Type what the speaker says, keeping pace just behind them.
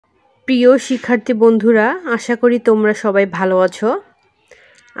প্রিয় শিক্ষার্থী বন্ধুরা, আশা করি তোমরা সবাই ভালো আছো।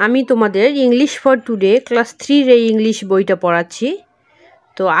 আমি তোমাদের ইংলিশ ফর টুডে ক্লাস 3 এর ইংলিশ বইটা পড়াচ্ছি।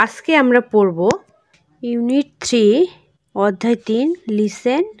 তো আজকে আমরা পড়ব ইউনিট 3 অধ্যায় 3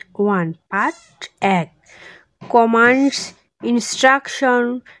 listen 1 part 1 commands, instruction,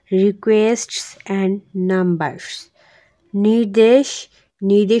 রিকোয়েস্টস and numbers. নির্দেশ,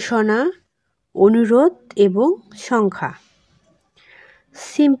 নির্দেশনা, অনুরোধ এবং সংখ্যা।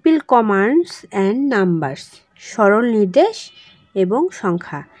 সিম্পল কমান্ডস অ্যান্ড নাম্বারস, সরল নির্দেশ এবং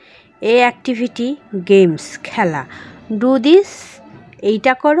সংখ্যা। এ অ্যাক্টিভিটি গেমস, খেলা। ডু দিস,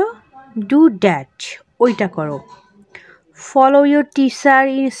 এইটা করো। ডু দ্যাট, ওইটা করো। Follow your teacher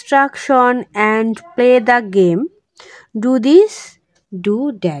instruction and play the game. Do this, do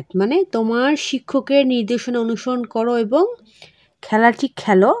that, মানে তোমার শিক্ষকের নির্দেশনা অনুসরণ করো এবং খেলাটি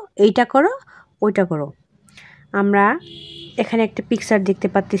খেলো। এইটা করো, ওইটা করো। আমরা এখানে একটা পিকচার দেখতে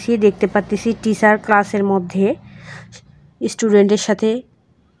পাচ্তেছি টিচার ক্লাসের মধ্যে স্টুডেন্টের সাথে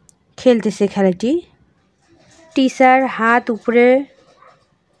খেলতেছে খেলাটি। টিচার হাত উপরে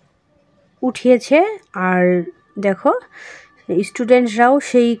উঠিয়েছে আর দেখো স্টুডেন্টরাও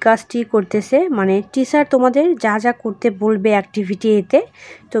সেই কাজটি করতেছে। মানে টিচার তোমাদের যা যা করতে বলবে অ্যাক্টিভিটি এতে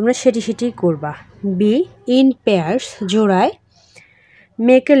তোমরা সেটি করবা। বি ইন পেয়ার্স, জোড়ায়।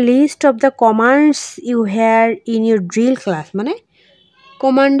 Make a list of the commands you হ্যার ইন ইউর ড্রিল ক্লাস, মানে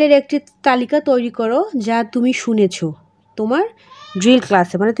কমান্ডের একটি তালিকা তৈরি করো যা তুমি শুনেছো তোমার ড্রিল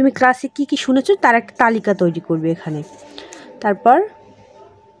ক্লাসে, মানে তুমি ক্লাসে কি কি শুনেছো তার একটা তালিকা তৈরি করবে এখানে। তারপর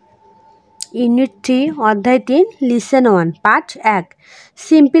ইউনিট 3 অধ্যায় 3 listen 1 part 1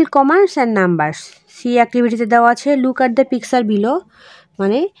 simple commands and numbers. C অ্যাক্টিভিটিতে দেওয়া আছে look at the picture below,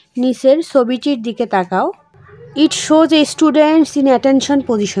 মানে নিচের ছবিটির দিকে তাকাও। It shows A students in attention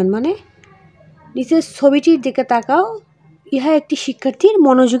position, মানে নিচের ছবিটির দিকে তাকাও, ইহা একটি শিক্ষার্থীর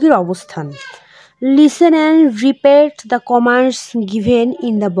মনোযোগের অবস্থান। Listen and repeat the commands given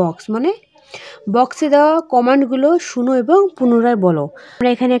in the box, মানে বক্সে দেওয়া কমান্ডগুলো শুনো এবং পুনরায় বলো। আমরা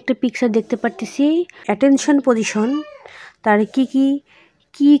এখানে একটা পিকচার দেখতে পাচ্ছি অ্যাটেনশন পজিশন, তার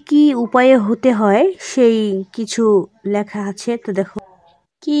কি উপায়ে হতে হয় সেই কিছু লেখা আছে। তো দেখো,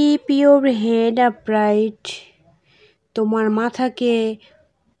 কিপ ইউর হেড আপরাইট, তোমার মাথাকে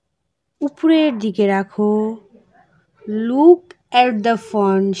উপরের দিকে রাখো। লুক অ্যাট দ্য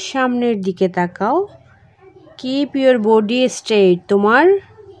ফ্রন্ট, সামনের দিকে তাকাও। কিপ ইউর বডি স্ট্রেট, তোমার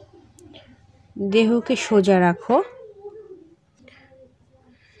দেহকে সোজা রাখো।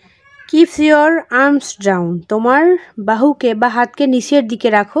 কিপস ইউর আর্মস ডাউন, তোমার বাহুকে বা হাতকে নিচের দিকে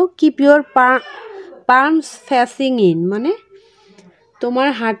রাখো। কিপ ইউর পার্মস ফেসিং ইন, মানে তোমার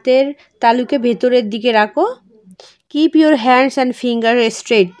হাতের তালুকে ভেতরের দিকে রাখো। Keep your hands and finger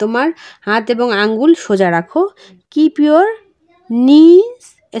straight, তোমার হাত এবং আঙ্গুল সোজা রাখো। কিপ ইউর নিজ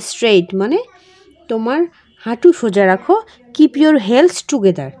স্ট্রেট, মানে তোমার হাঁটু সোজা রাখো। কিপ ইউর হেলস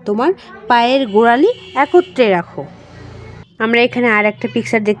টুগেদার, তোমার পায়ের গোড়ালি একত্রে রাখো। আমরা এখানে আর একটা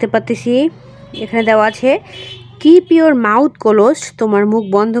পিকচার দেখতে পাচ্ছি, এখানে দেওয়া আছে কিপ ইউর মাউথ ক্লোজড, তোমার মুখ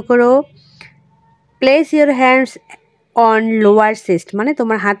বন্ধ করো। Place your hands on lower chest, মানে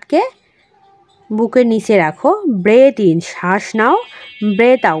তোমার হাতকে বুকের নিচে রাখো। ব্রেথ ইন, শ্বাস নাও।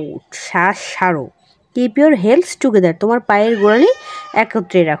 ব্রেথ আউট, শ্বাস ছাড়ো। কিপ ইউর হেলস টুগেদার, তোমার পায়ের গোড়ালি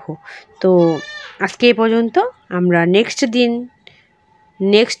একত্রে রাখো। তো আজকে এই পর্যন্ত। আমরা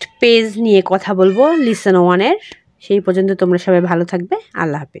নেক্সট পেজ নিয়ে কথা বলবো লিসেন 1 এর। সেই পর্যন্ত তোমরা সবাই ভালো থাকবে।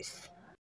 আল্লাহ হাফেজ।